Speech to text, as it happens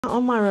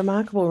On my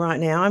reMarkable right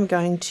now, I'm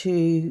going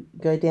to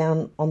go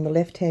down on the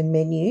left-hand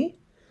menu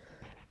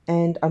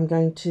and I'm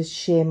going to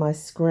share my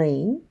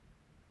screen.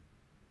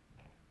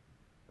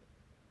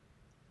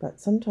 But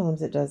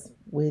sometimes it does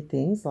weird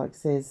things, like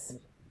says,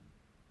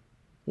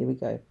 here we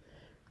go.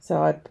 So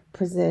I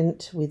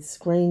present with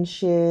screen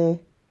share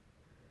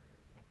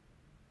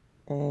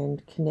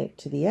and connect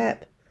to the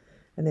app.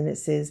 And then it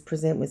says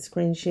present with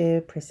screen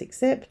share, press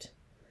accept.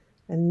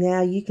 And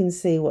now you can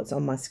see what's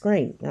on my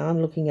screen. Now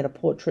I'm looking at a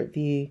portrait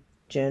view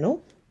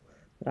journal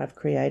that I've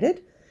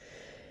created.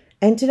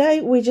 And today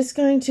we're just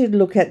going to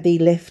look at the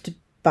left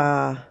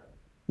bar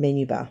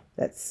menu bar.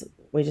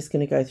 We're just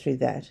going to go through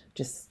that.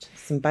 Just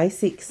some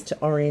basics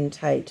to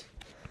orientate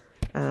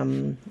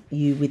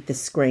you with the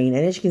screen.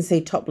 And as you can see,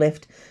 top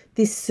left,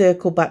 this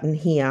circle button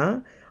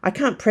here, I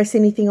can't press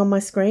anything on my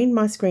screen.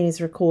 My screen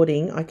is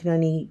recording. I can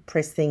only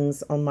press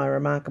things on my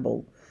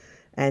reMarkable,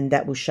 and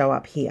that will show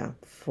up here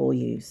for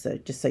you. So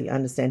just so you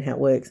understand how it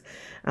works.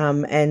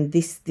 And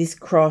this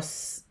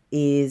cross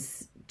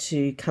is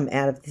to come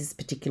out of this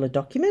particular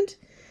document,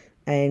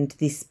 and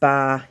this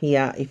bar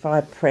here, if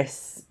I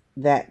press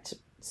that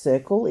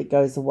circle, it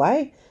goes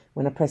away.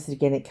 When I press it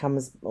again, it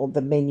comes, or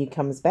the menu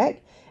comes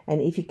back.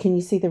 And can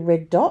you see the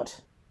red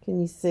dot?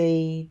 Can you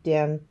see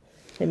down?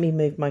 Let me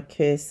move my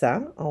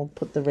cursor. I'll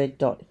put the red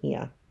dot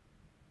here.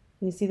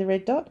 Can you see the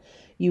red dot?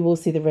 You will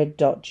see the red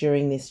dot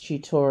during this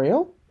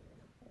tutorial.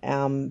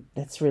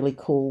 That's a really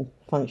cool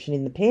function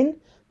in the pen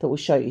that will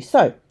show you.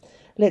 So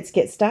let's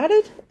get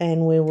started,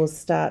 and we will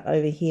start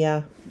over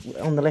here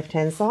on the left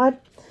hand side.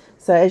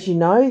 So as you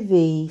know,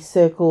 the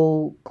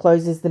circle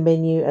closes the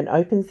menu and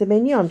opens the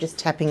menu. I'm just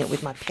tapping it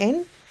with my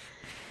pen.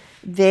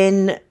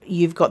 Then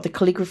you've got the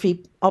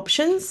calligraphy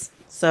options.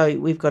 So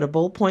we've got a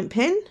ballpoint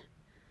pen,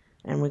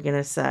 and we're going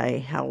to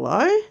say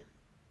hello.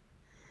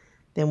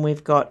 Then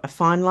we've got a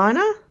fine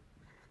liner,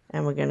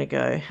 and we're going to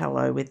go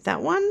hello with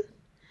that one.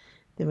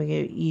 Then we're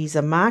going to use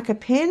a marker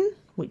pen,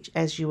 which,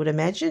 as you would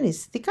imagine,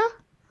 is thicker.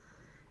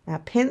 Our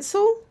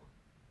pencil,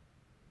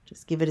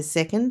 just give it a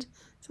second.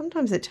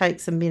 Sometimes it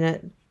takes a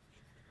minute.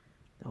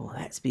 Oh,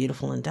 that's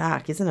beautiful and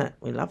dark, isn't it?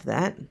 We love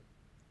that.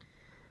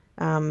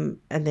 And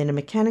then a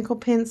mechanical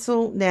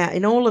pencil. Now,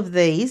 in all of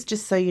these,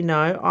 just so you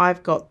know,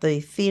 I've got the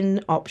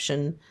thin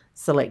option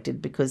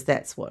selected because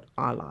that's what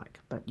I like,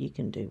 but you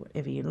can do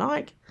whatever you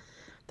like.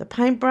 The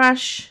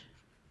paintbrush.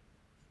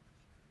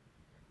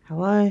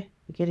 Hello.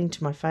 We're getting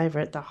to my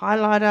favourite, the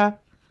highlighter.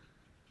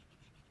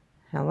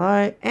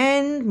 Hello.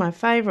 And my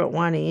favourite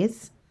one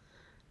is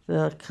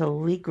the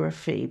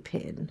calligraphy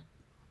pen.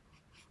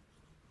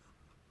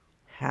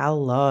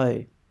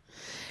 Hello.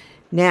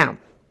 Now,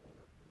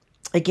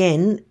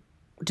 again,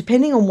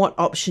 depending on what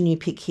option you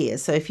pick here.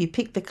 So if you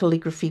pick the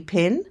calligraphy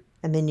pen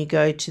and then you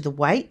go to the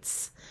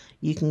weights,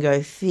 you can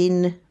go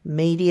thin,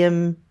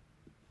 medium,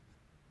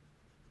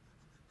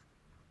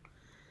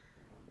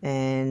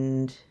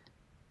 and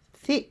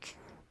thick.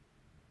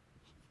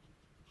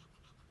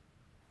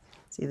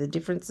 See the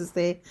differences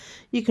there?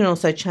 You can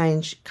also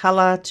change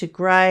colour to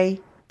grey.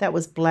 That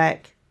was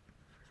black.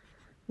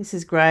 This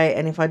is grey,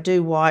 and if I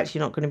do white,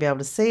 you're not going to be able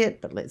to see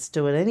it, but let's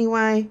do it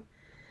anyway.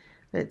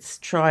 Let's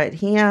try it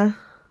here.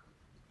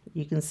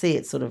 You can see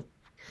it sort of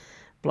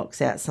blocks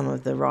out some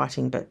of the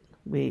writing, but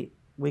we're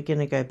going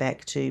to go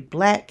back to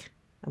black.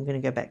 I'm going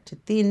to go back to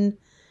thin,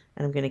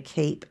 and I'm going to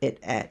keep it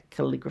at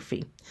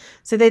calligraphy.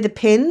 So they're the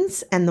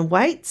pens and the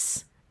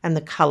weights and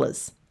the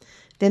colours.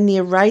 Then the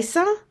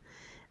eraser,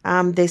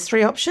 there's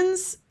three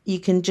options. You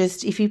can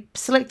just, if you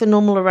select the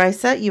normal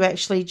eraser, you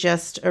actually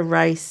just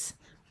erase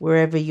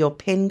wherever your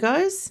pen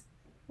goes.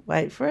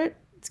 Wait for it.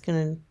 It's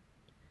going to,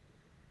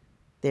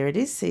 there it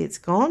is. See, it's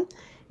gone.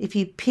 If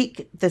you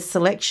pick the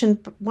selection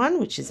one,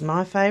 which is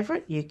my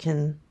favourite, you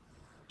can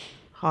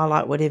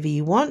highlight whatever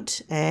you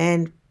want,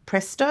 and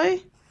presto.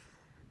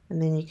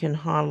 And then you can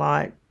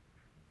highlight,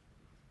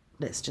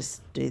 let's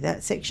just do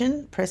that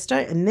section, presto.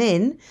 And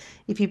then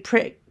if you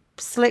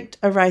select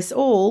erase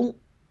all,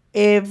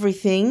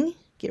 everything,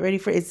 get ready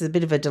for it, it's a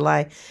bit of a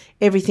delay,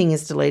 everything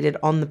is deleted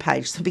on the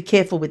page. So be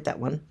careful with that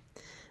one.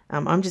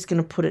 I'm just going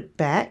to put it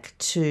back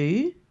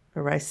to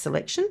erase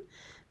selection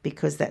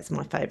because that's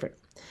my favourite.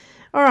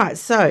 All right,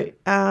 so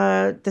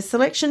the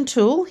selection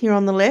tool here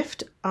on the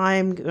left,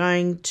 I'm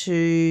going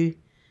to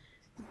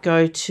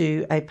go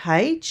to a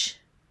page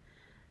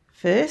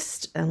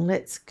first, and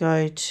let's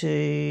go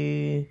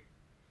to,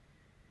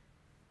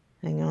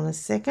 hang on a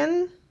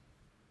second.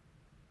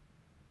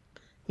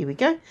 Here we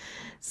go.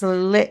 So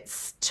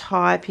let's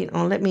type in,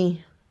 oh, let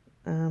me,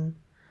 I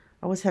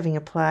was having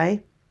a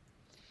play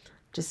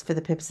just for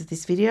the purpose of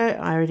this video.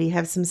 I already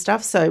have some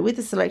stuff. So with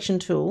the selection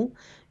tool,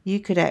 you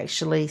could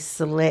actually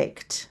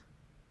select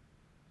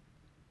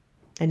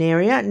an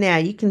area. Now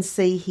you can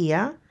see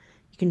here,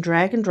 you can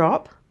drag and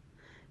drop.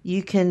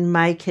 You can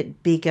make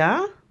it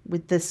bigger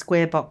with the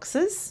square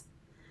boxes,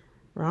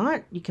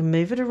 right? You can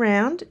move it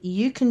around.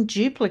 You can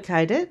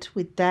duplicate it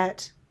with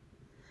that.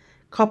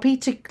 Copy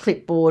to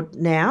clipboard.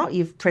 Now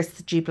you've pressed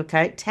the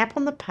duplicate, tap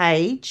on the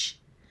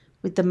page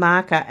with the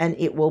marker and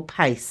it will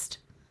paste.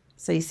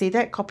 So you see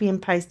that copy and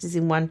paste is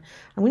in one.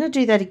 I'm going to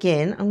do that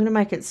again. I'm going to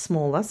make it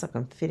smaller so I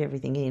can fit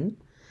everything in.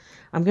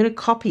 I'm going to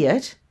copy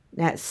it.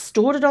 Now it's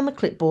stored it on the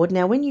clipboard.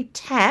 Now when you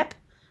tap,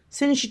 as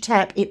soon as you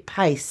tap, it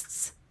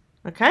pastes.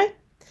 Okay?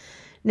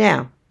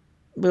 Now,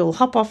 we'll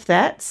hop off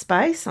that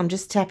space. I'm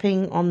just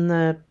tapping on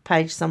the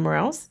page somewhere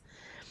else.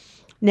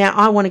 Now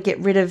I want to get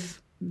rid of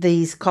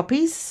these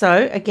copies.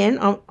 So again,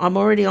 I'm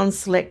already on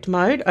select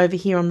mode over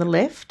here on the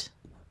left.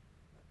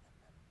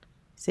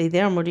 See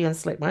there, I'm already on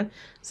select mode.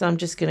 So I'm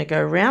just going to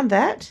go around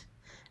that,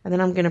 and then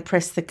I'm going to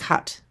press the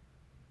cut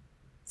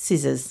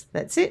scissors.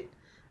 That's it.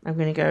 I'm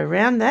going to go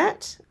around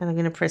that, and I'm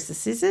going to press the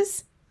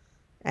scissors,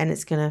 and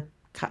it's going to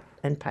cut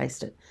and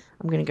paste it.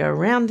 I'm going to go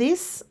around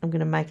this. I'm going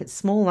to make it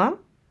smaller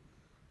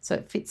so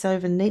it fits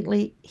over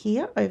neatly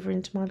here, over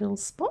into my little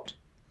spot.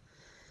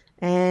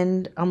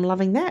 And I'm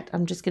loving that.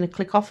 I'm just going to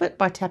click off it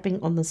by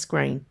tapping on the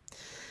screen.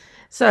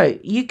 So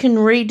you can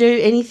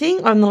redo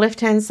anything on the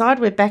left-hand side.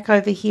 We're back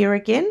over here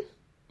again.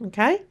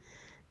 Okay,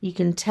 you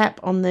can tap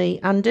on the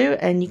undo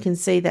and you can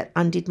see that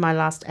undid my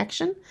last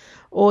action,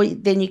 or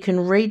then you can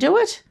redo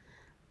it.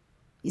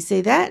 You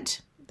see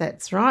that?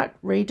 That's right,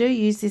 redo.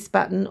 Use this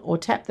button or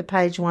tap the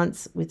page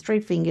once with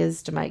 3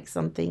 fingers to make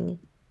something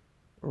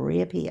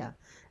reappear.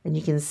 And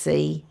you can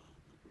see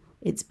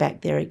it's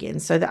back there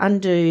again. So the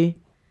undo,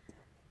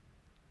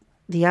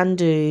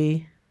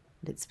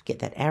 let's get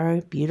that arrow,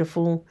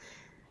 beautiful,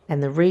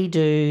 and the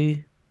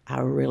redo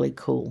are really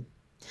cool.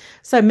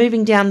 So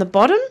moving down the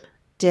bottom,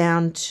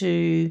 down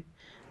to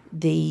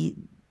these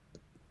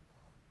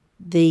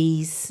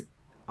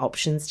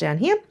options down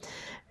here.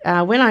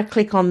 When I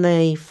click on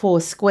the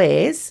 4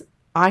 squares,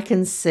 I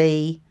can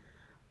see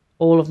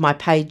all of my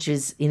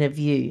pages in a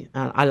view.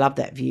 I love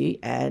that view,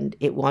 and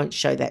it won't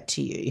show that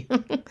to you.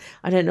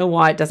 I don't know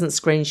why it doesn't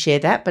screen share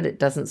that, but it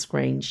doesn't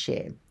screen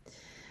share.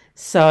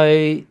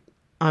 So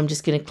I'm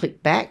just going to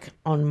click back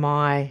on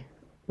my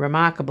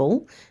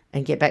reMarkable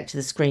and get back to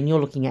the screen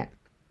you're looking at.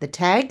 The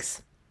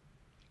tags.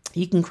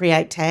 You can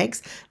create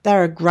tags.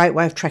 They're a great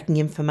way of tracking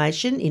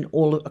information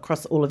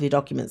across all of your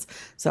documents.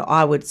 So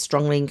I would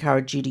strongly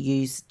encourage you to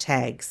use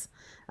tags.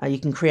 You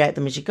can create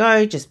them as you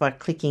go just by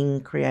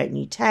clicking create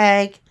new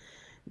tag.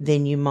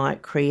 Then you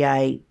might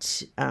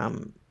create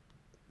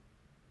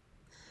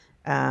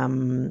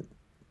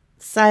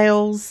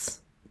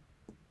sales.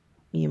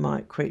 You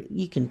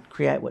can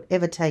create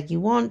whatever tag you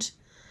want,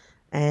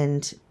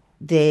 and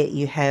there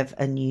you have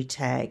a new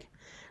tag.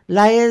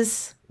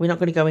 Layers, we're not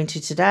going to go into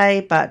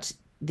today, but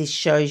this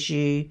shows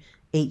you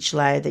each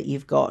layer that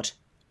you've got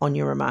on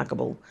your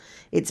reMarkable.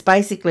 It's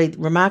basically,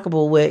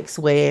 reMarkable works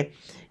where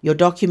your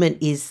document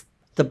is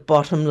the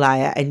bottom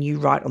layer and you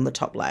write on the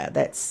top layer.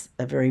 That's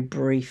a very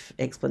brief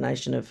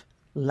explanation of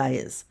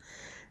layers.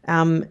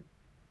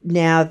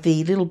 Now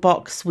the little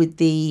box with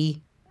the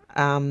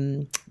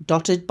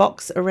dotted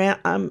box around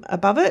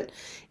above it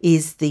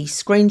is the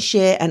screen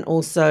share and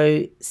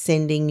also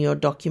sending your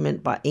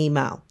document by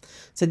email.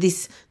 So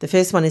the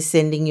first one is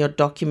sending your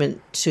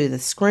document to the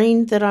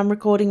screen that I'm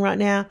recording right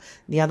now.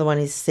 The other one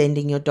is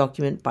sending your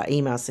document by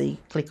email. So you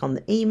click on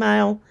the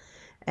email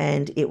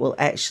and it will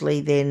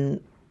actually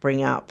then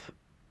bring up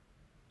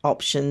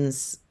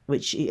options,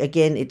 which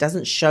again, it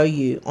doesn't show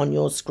you on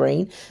your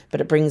screen,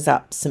 but it brings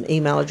up some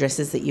email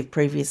addresses that you've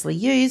previously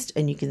used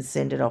and you can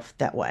send it off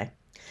that way.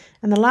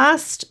 And the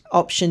last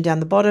option down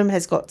the bottom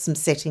has got some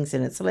settings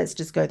in it. So let's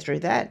just go through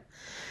that.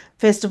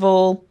 First of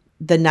all,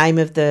 the name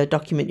of the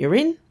document you're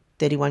in,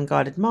 31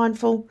 Guided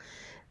Mindful.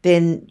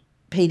 Then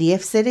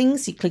PDF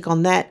settings, you click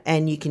on that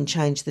and you can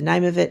change the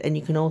name of it, and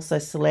you can also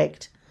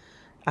select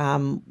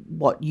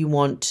what you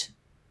want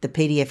the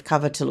PDF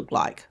cover to look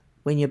like.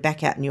 When you're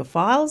back out in your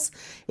files,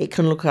 it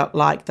can look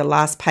like the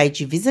last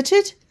page you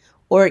visited,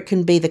 or it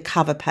can be the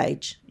cover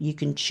page. You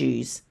can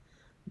choose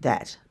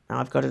that. Now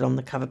I've got it on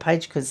the cover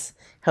page because it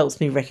helps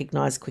me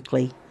recognize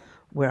quickly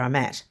where I'm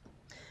at.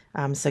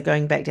 So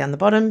going back down the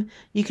bottom,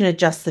 you can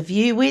adjust the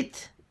view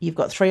width. You've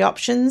got 3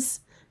 options: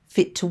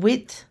 fit to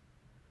width,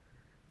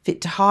 fit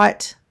to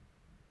height,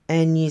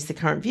 and use the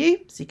current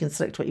view. So you can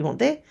select what you want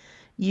there.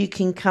 You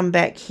can come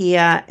back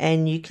here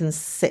and you can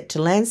set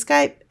to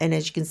landscape, and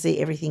as you can see,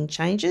 everything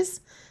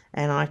changes,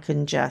 and I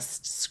can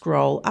just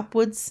scroll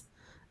upwards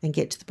and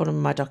get to the bottom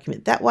of my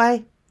document that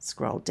way,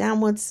 scroll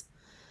downwards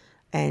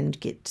and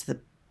get to the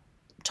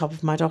top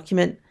of my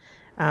document.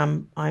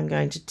 I'm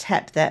going to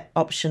tap that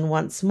option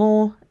once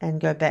more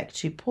and go back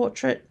to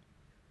portrait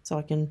so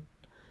I can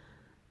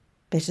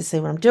better see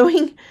what I'm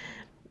doing.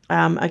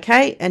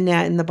 Okay, and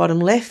now in the bottom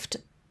left,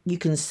 you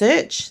can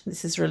search.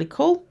 This is really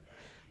cool.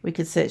 We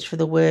could search for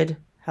the word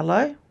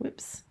hello.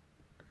 Whoops.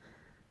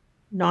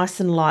 Nice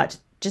and light.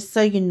 Just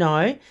so you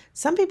know,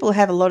 some people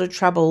have a lot of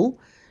trouble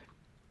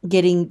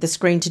getting the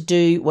screen to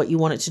do what you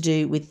want it to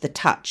do with the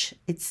touch.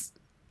 It's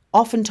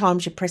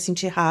oftentimes you're pressing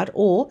too hard,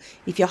 or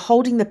if you're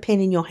holding the pen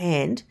in your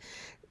hand,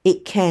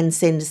 it can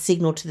send a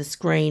signal to the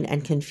screen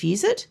and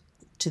confuse it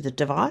to the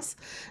device.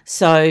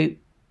 So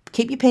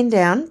keep your pen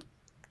down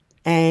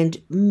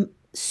and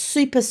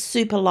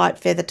super light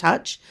feather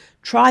touch.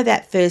 Try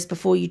that first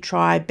before you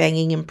try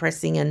banging and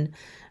pressing and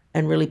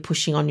and really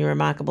pushing on your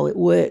reMarkable. It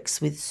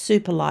works with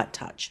super light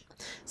touch.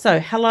 So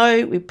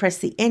hello, we press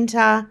the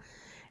enter,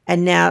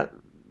 and now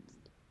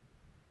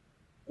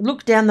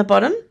look down the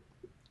bottom.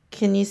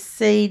 Can you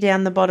see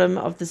down the bottom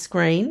of the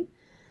screen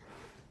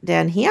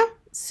down here?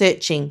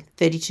 Searching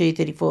 32,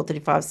 34,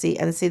 35, see,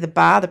 and see the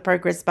bar, the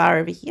progress bar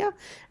over here.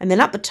 And then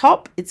up the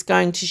top, it's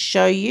going to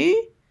show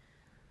you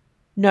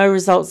no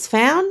results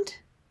found,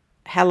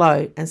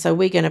 hello. And so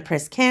we're going to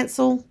press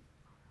cancel.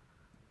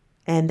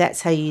 And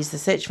that's how you use the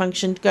search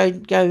function.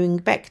 Going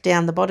back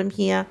down the bottom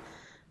here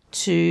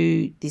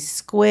to this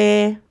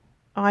square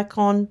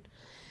icon.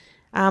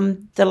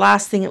 The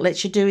last thing it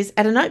lets you do is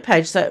add a note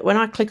page. So when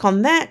I click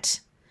on that,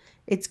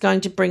 it's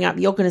going to bring up,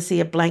 you're going to see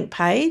a blank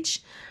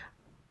page.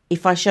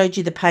 If I showed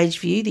you the page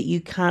view that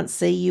you can't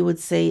see, you would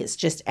see it's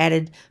just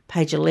added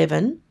page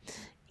 11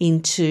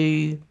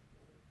 into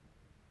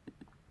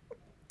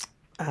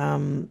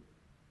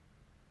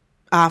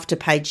after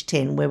page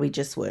 10 where we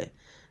just were.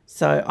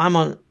 So I'm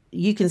on,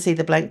 you can see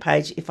the blank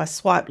page. If I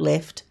swipe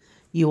left,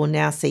 you will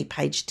now see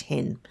page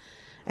 10.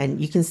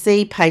 And you can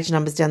see page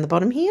numbers down the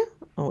bottom here.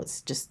 Oh,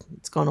 it's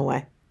gone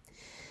away.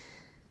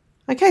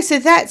 Okay, so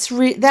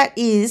that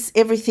is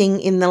everything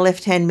in the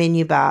left-hand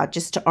menu bar,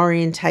 just to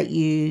orientate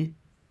you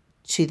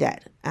to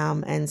that.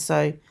 And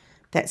so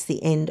that's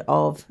the end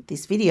of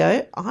this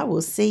video. I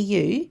will see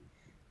you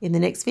in the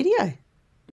next video.